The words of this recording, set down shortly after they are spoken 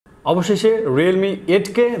অবশেষে Realme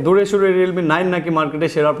 8কে দূরে সরে Realme 9 নাকি মার্কেটে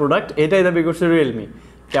সেরা প্রোডাক্ট, এটাই দাবি করছে Realme।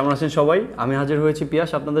 কেমন আছেন সবাই? আমি হাজির হয়েছি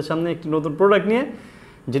পিয়াস আপনাদের সামনে একটি নতুন প্রোডাক্ট নিয়ে,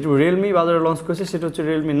 যেটি Realme বাজারে লঞ্চ করেছে, সেটা হচ্ছে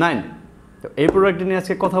Realme 9। তো এই প্রোডাক্টটি নিয়ে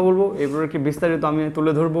আজকে কথা বলবো। এই প্রোডাক্টটি বিস্তারিত আমি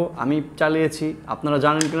তুলে ধরবো। আমি চালিয়েছি, আপনারা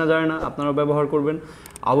জানেন কিনা জানেন না, আপনারা ব্যবহার করবেন।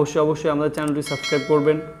 অবশ্যই আমাদের চ্যানেলটি সাবস্ক্রাইব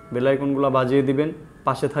করবেন, বেল আইকনগুলো বাজিয়ে দিবেন,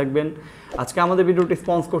 পাশে থাকবেন। আজকে আমাদের ভিডিওটি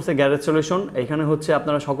স্পন্সর করছে গ্যাজেট সলিউশন। এখানে হচ্ছে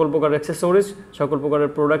আপনারা সকল প্রকার অ্যাক্সেসরিজ, সকল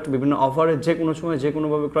প্রকারের প্রোডাক্ট বিভিন্ন অফারে যে কোনো সময় যে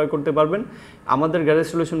কোনোভাবে ক্রয় করতে পারবেন। আমাদের গ্যাজেট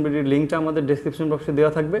সলিউশন বিডির লিঙ্কটা আমাদের ডেসক্রিপশন বক্সে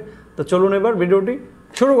দেওয়া থাকবে। তো চলুন এবার ভিডিওটি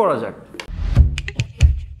শুরু করা যাক।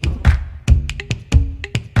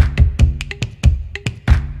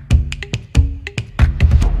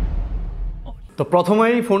 তো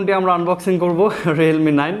প্রথমেই ফোনটি আমরা আনবক্সিং করব,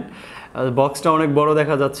 Realme 9। বক্সটা অনেক বড়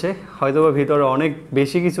দেখা যাচ্ছে, হয়তোবা ভিতরে অনেক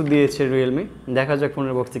বেশি কিছু দিয়েছে Realme। দেখা যাক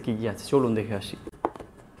ফোনের বক্সে কী কী আছে, চলুন দেখে আসি।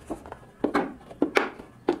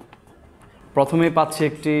 প্রথমেই পাচ্ছি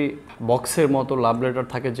একটি বক্সের মতো লাভ লেটার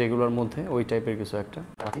থাকে যেগুলোর মধ্যে, ওই টাইপের কিছু একটা।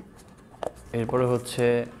 এরপরে হচ্ছে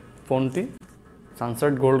ফোনটি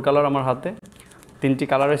সানসেট গোল্ড কালার, আমার হাতে 3টি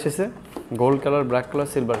কালার এসেছে, gold colour, black colour,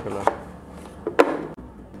 silver colour.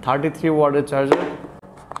 33 ওয়াটের চার্জার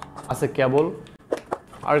আছে, কেবল,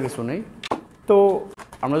 আর কিছু নেই। তো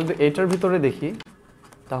আমরা যদি এটার ভিতরে দেখি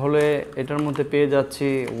তাহলে এটার মধ্যে পেয়ে যাচ্ছি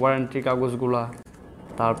ওয়ারেন্টি কাগজগুলা,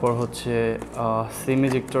 তারপর হচ্ছে সিম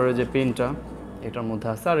ইজেক্টরের যে পিনটা এটার মধ্যে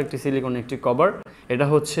আছে, আর একটি সিলিকন একটি কভার। এটা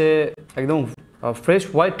হচ্ছে একদম ফ্রেশ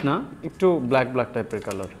হোয়াইট না, একটু ব্ল্যাক টাইপের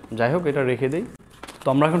কালার। যাই হোক, এটা রেখে দিই। তো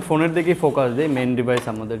আমরা এখন ফোনের দিকেই ফোকাস দিই। মেইন ডিভাইস,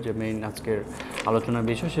 আমাদের যে মেইন আজকের আলোচনার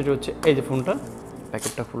বিষয়, সেটা হচ্ছে এই যে ফোনটা।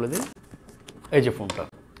 প্যাকেটটা খুলে দিই, এই যে ফোনটা।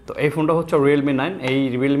 তো এই ফোনটা হচ্ছে Realme 9। এই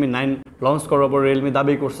Realme 9 লঞ্চ করার পর Realme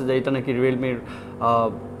দাবি করছে যে এটা নাকি Realme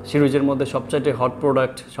সিরিজের মধ্যে সবচাইতে হট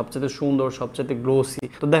প্রোডাক্ট, সবচাইতে সুন্দর, সবচাইতে গ্লোসি।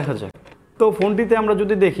 তো দেখা যাক। তো ফোনটিতে আমরা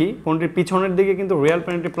যদি দেখি, ফোনটির পিছনের দিকে কিন্তু রিয়েল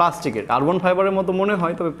প্যানেলটি প্লাস্টিকের, কার্বন ফাইবারের মতো মনে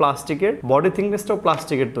হয়, তবে প্লাস্টিকের। বডি থিকনেসটাও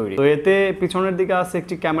প্লাস্টিকের তৈরি। তো এতে পিছনের দিকে আছে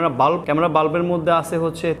একটি ক্যামেরা বাল্বের মধ্যে আছে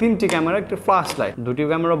হচ্ছে 3টি ক্যামেরা, একটি ফ্ল্যাশ লাইট, 2টি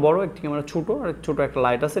ক্যামেরা বড়, একটি ক্যামেরা ছোট, আর ছোট একটা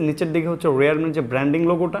লাইট আছে। নিচের দিকে হচ্ছে Realme যে ব্র্যান্ডিং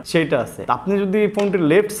লোগোটা সেটা আছে। আপনি যদি ফোনটির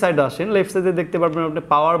লেফট সাইডে আসেন, লেফট সাইডে দেখতে পারবেন আপনি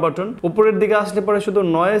পাওয়ার বাটন। উপরের দিকে আসলে পরে শুধু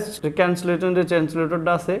নয়েজ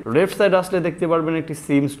ক্যান্সেলেটরটা আছে। লেফট সাইড আসলে দেখতে পারবেন একটি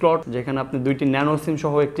সিম স্লট, যেখানে আপনি 2টি ন্যানো সিম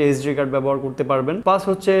সহ একটি এসডি কার্ড ব্যবহার করতে পারবেন। পাস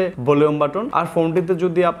হচ্ছে ভলিউম বাটন। আর ফোনটিতে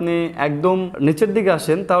যদি আপনি একদম নিচের দিকে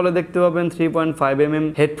আসেন তাহলে দেখতে পাবেন 3.5mm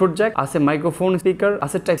হেডফোন জ্যাক আছে, মাইক্রোফোন স্পিকার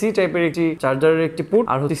আছে, টাইপ সি টাইপের একটি চার্জারের একটি পোর্ট,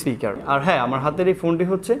 আর হচ্ছে স্পিকার। আর হ্যাঁ, আমার হাতের এই ফোনটি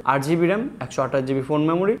হচ্ছে 8GB RAM, 128GB phone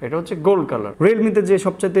memory. এটা হচ্ছে গোল্ড কালার। Realme-তে যে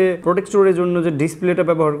সবচেয়ে প্রোটেক্টরের জন্য যে ডিসপ্লেটা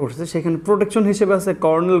ব্যবহার করছে, সেখানে প্রোটেকশন হিসেবে আছে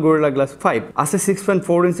কর্নেল গোরিলা গ্লাস 5, আছে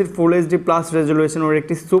 6.4 ইঞ্চির ফুল এইচডি প্লাস রেজলিউশন ওর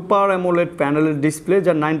একটি সুপার অ্যামোলেড প্যানেলের ডিসপ্লে,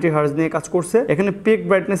 যা 90 হার্জ নিয়ে কাজ করছে। এখানে পিক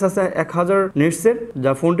ব্রাইটনেস আছে 1000 নিটসের,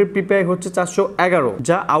 যা ফোনটির পিপিআই হচ্ছে 411,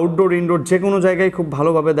 যা আউটডোর ইনডোর যে কোনো জায়গায় খুব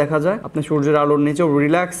ভালোভাবে দেখা যায়। আপনি সূর্যের আলোর নিচেও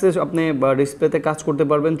রিল্যাক্সে আপনি ডিসপ্লেতে কাজ করতে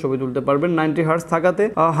পারবেন, ছবি তুলতে পারবেন। 90 হার্জ থাকাতে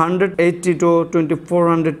 180 to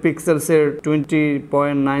 2400 পিক্সেলসের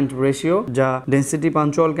 20.9 রেশিও, যা ডেন্সিটি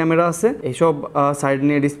পাঞ্চুয়াল ক্যামেরা আছে। এইসব সাইড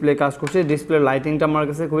নিয়ে ডিসপ্লে কাজ করছে। ডিসপ্লে লাইটিংটা আমার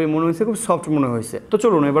কাছে খুবই মনে হয়েছে, খুব সফট মনে হয়েছে। তো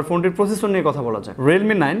চলুন এবার ফোনটির প্রসেসর নিয়ে কথা বলা যায়।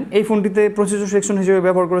 Realme 9 এই ফোনটিতে প্রসেসর সেকশন হিসেবে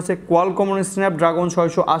ব্যবহার করেছে Qualcomm Snapdragon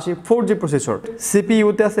 680 4G প্রসেসর।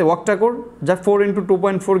 সিপিইউতে আছে ওয়াক্টা-কোর, যা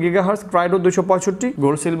 4x2.4 GHz, ক্রাইডো 265,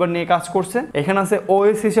 গোল্ড সিলভার নিয়ে কাজ করছে। এখানে আছে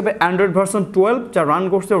ওএস হিসেবে অ্যান্ড্রয়েড ভার্সন 12, যা রান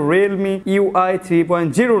করছে Realme UI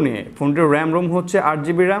 3.0 নিয়ে। ফোনটির র্যাম রোম হচ্ছে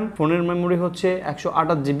 8GB RAM, ফোনের মেমোরি হচ্ছে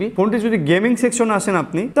 128GB। ফোনটি যদি গেমিং সেকশনে আসেন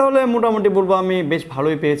আপনি, তাহলে মোটামুটি বলবো আমি বেশ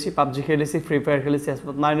ভালোই পেয়েছি। পাবজি খেলেছি, ফ্রি ফায়ার খেলেছি, ASF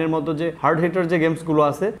 9 এর মতো যে হার্ড হিটার যে গেমসগুলো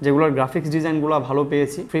আছে, যেগুলোর গ্রাফিক্স ডিজাইনগুলো ভালো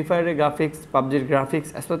পেয়েছি। ফ্রি ফায়ারের গ্রাফিক্স, পাবজির গ্রাফিক্স,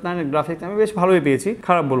 ASF 9 এর গ্রাফিক্স আমি বেশ ভালোই পেয়েছি,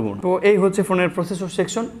 খারাপ বলবো না। তো এই হচ্ছে ফোনের প্রসেসর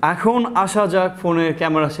সেকশন। এখন আসা যাক ফোনের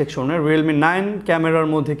ক্যামেরা সেকশনে। Realme 9 ক্যামেরার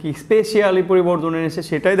মধ্যে কি স্পেশালি পরিবর্তন এনেছে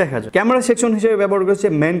সেটাই দেখা যায়। ক্যামেরা সেকশন হিসেবে ব্যবহার করেছে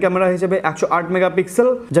মেইন ক্যামেরা হিসেবে 108 মেগাপিক্সেল,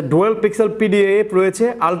 যা ডুয়াল পিক্সেল PDAF রয়েছে।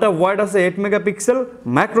 আলট্রা ওয়াইড আছে 8 মেগাপিক্সেল,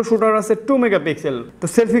 ম্যাক্রো শুটার আছে 2 মেগাপিক্সেল। তো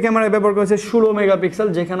সেলফি ক্যামেরায় ব্যবহার করেছে 16 মেগাপিক্সেল,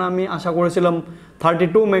 যেখানে আমি আশা করেছিলাম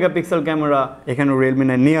 32 মেগাপিক্সেল ক্যামেরা এখানে Realme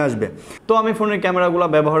 9 নিয়ে আসবে। তো আমি ফোনের ক্যামেরাগুলো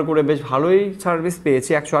ব্যবহার করে বেশ ভালোই সার্ভিস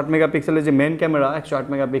পেয়েছি। 108 মেগাপিক্সেলের যে মেইন ক্যামেরা, 108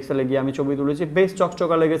 মেগাপিক্সেলে গিয়ে আমি ছবি তুলেছি, বেশ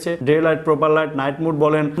চকচকা লেগেছে। Day light, proper light, night mode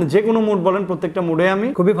বলেন, যে কোনো মোড বলেন, প্রত্যেকটা মোডে আমি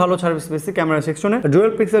খুবই ভালো সার্ভিস পেয়েছি ক্যামেরা সেকশনে।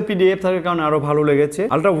 ডুয়াল পিক্সেল PDAF থাকার কারণে আরো ভালো লেগেছে।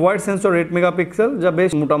 আলট্রা ওয়াইড সেন্সর 8 মেগাপিক্সেল, যা বেশ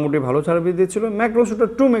মোটামুটি ভালো সার্ভিস দিয়েছিল। ম্যাক্রো শুটার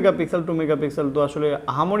 2 মেগাপিক্সেল তো আসলে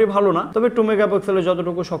আহামরি ভালো না, তবে 2 মেগাপিক্সেলের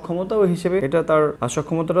যতটুকু সক্ষমতা ওই হিসেবে এটা তার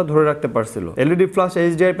সক্ষমতাটা ধরে রাখতে পারছিল। LED flash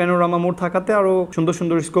HDI panorama mode থাকাতে আরো সুন্দর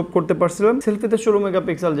সুন্দর স্কোপ করতে পারছিলাম। সেলফিতে 16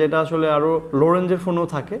 মেগাপিক্সেল, যেটা আসলে আরো লো রেঞ্জের ফোনও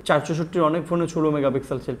থাকে, 464 অনেক ফোনে 16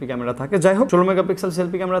 মেগাপিক্সেল সেলফি ক্যামেরা থাকে। যাই হোক 16 মেগাপিক্সেল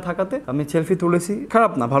সেলফি ক্যামেরা থাকাতে আমি সেলফি তুলেছি,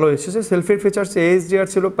 খারাপ না, ভালো এসেছে। সেলফির ফিচার্স এইচডিআর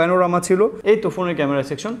ছিল, প্যানোরামা ছিল। এই তো ফোনের ক্যামেরা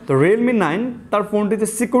সেকশন। তো Realme 9 তার ফোনটিতে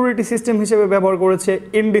সিকিউরিটি সিস্টেম হিসেবে ব্যবহার করেছে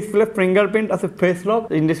ইন ডিসপ্লে ফিঙ্গারপ্রিন্ট আছে, ফেস লক।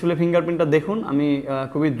 ইন ডিসপ্লে ফিঙ্গারপ্রিন্টটা দেখুন, আমি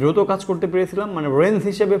খুবই দ্রুত কাজ করতে পেরেছিলাম, মানে রেঞ্জ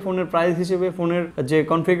হিসেবে, ফোনের প্রাইস হিসেবে, ফোনের যে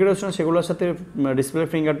কনফিগারেশন সেগুলোর সাথে ডিসপ্লে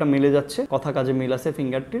ফিঙ্গারটা মিলে যাচ্ছে, কথা কাজে মিল আছে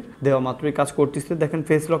ফিঙ্গারটির, দেওয়া মাত্রই কাজ করতেছিল। দেখেন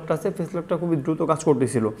ফেস লকটা আছে, ফেস লকটা খুবই দ্রুত কাজ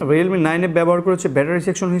করতেছিল। Realme 9 এ ব্যবহার করেছে ব্যাটারি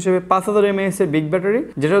সেকশন হিসেবে 5000 mAh এর বিগ ব্যাটারি,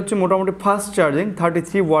 যেটা হচ্ছে মোটামুটি ফাস্ট চার্জিং,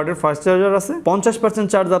 33 ওয়াটের ফাস্ট চার্জার আছে। 50%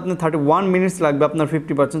 চার্জ আপনি 31 মিনিটস লাগবে আপনার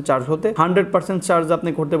 50% চার্জ হতে, 100% চার্জ আপনি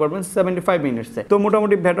করতে পারবেন 75 মিনিটসে। তো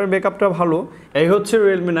মোটামুটি ব্যাটারি ব্যাকআপটা ভালো। এই হচ্ছে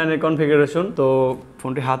Realme 9 এর কনফিগারেশন। তো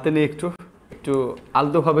ফোনটি হাতে নিয়ে একটু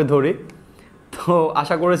আলতোভাবে ধরি। তো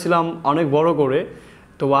আশা করেছিলাম অনেক বড় করে,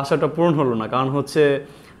 তো আশাটা পূরণ হলো না, কারণ হচ্ছে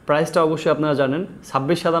প্রাইসটা অবশ্যই আপনারা জানেন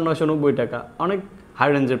 26,990 টাকা, অনেক হাই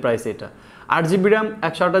রেঞ্জের প্রাইস এটা। 8GB RAM,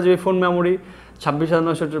 128GB phone memory,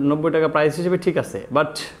 26,990 টাকা প্রাইস হিসেবে ঠিক আছে,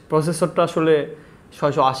 বাট প্রসেসরটা আসলে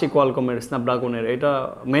 680 কোয়ালকমের স্ন্যাপড্রাগনের, এটা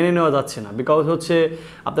মেনে নেওয়া যাচ্ছে না। বিকজ হচ্ছে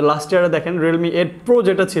আপনার লাস্ট ইয়ারে দেখেন Realme 8 Pro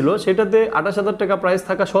যেটা ছিল সেটাতে 28,000 টাকা প্রাইস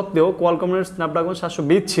থাকা সত্ত্বেও কোয়ালকমের স্ন্যাপড্রাগন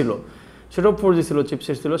 720 ছিল, সেটাও 4G ছিল,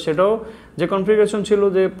 চিপসেট ছিল, সেটাও যে কনফিগারেশন ছিল,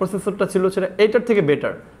 যে প্রসেসরটা ছিল, সেটা এইটার থেকে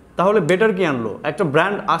বেটার। তাহলে বেটার কি আনলো? একটা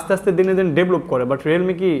ব্র্যান্ড আস্তে আস্তে দিনে দিনে ডেভেলপ করে, বাট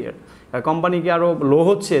Realme কি কোম্পানি কি আরও লো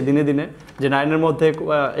হচ্ছে দিনে দিনে? যে 9 এর মধ্যে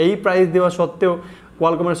এই প্রাইস দেওয়া সত্ত্বেও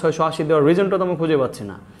কোয়ালকমের 680 দেওয়ার রিজনটা তো আমি খুঁজে পাচ্ছি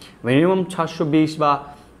না। মিনিমাম 720 বা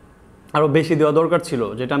আরও বেশি দেওয়া দরকার ছিল,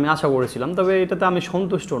 যেটা আমি আশা করেছিলাম। তবে এটাতে আমি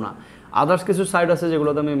সন্তুষ্ট না। আদার্স কিছু সাইড আছে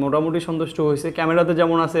যেগুলোতে আমি মোটামুটি সন্তুষ্ট হয়েছি। ক্যামেরাতে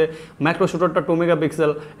যেমন আছে ম্যাক্রো শুটারটা 2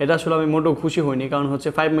 মেগাপিক্সেল, এটা আসলে আমি মোটেও খুশি হইনি, কারণ হচ্ছে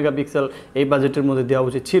 5 মেগাপিক্সেল এই বাজেটের মধ্যে দেওয়া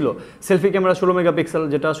উচিত ছিল। সেলফি ক্যামেরা 16 মেগাপিক্সেল,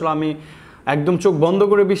 যেটা আসলে আমি একদম চোখ বন্ধ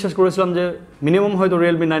করে বিশ্বাস করেছিলাম যে মিনিমাম হয়তো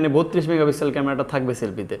Realme 9 এ 32 মেগাপিক্সেল ক্যামেরাটা থাকবে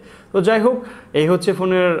সেলফিতে। তো যাই হোক, এই হচ্ছে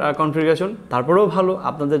ফোনের কনফিগারেশন। তারপরেও ভালো,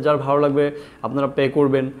 আপনাদের যার ভালো লাগবে আপনারা পে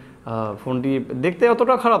করবেন। ফোনটি দেখতে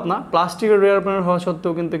অতটা খারাপ না, প্লাস্টিকের রেয়ার প্যানেল হওয়া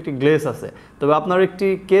সত্ত্বেও কিন্তু একটি গ্লেস আছে। তবে আপনার একটি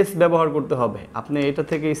কেস ব্যবহার করতে হবে, আপনি এটা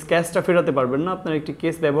থেকে স্ক্র্যাচটা ফেরাতে পারবেন না, আপনার একটি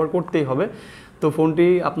কেস ব্যবহার করতেই হবে। তো ফোনটি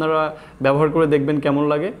আপনারা ব্যবহার করে দেখবেন কেমন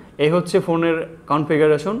লাগে। এই হচ্ছে ফোনের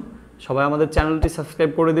কনফিগারেশন। সবাই আমাদের চ্যানেলটি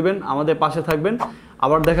সাবস্ক্রাইব করে দিবেন, আমাদের পাশে থাকবেন।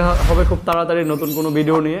 আবার দেখা হবে খুব তাড়াতাড়ি নতুন কোনো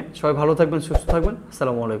ভিডিও নিয়ে। সবাই ভালো থাকবেন, সুস্থ থাকবেন।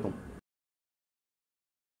 আসসালামু আলাইকুম।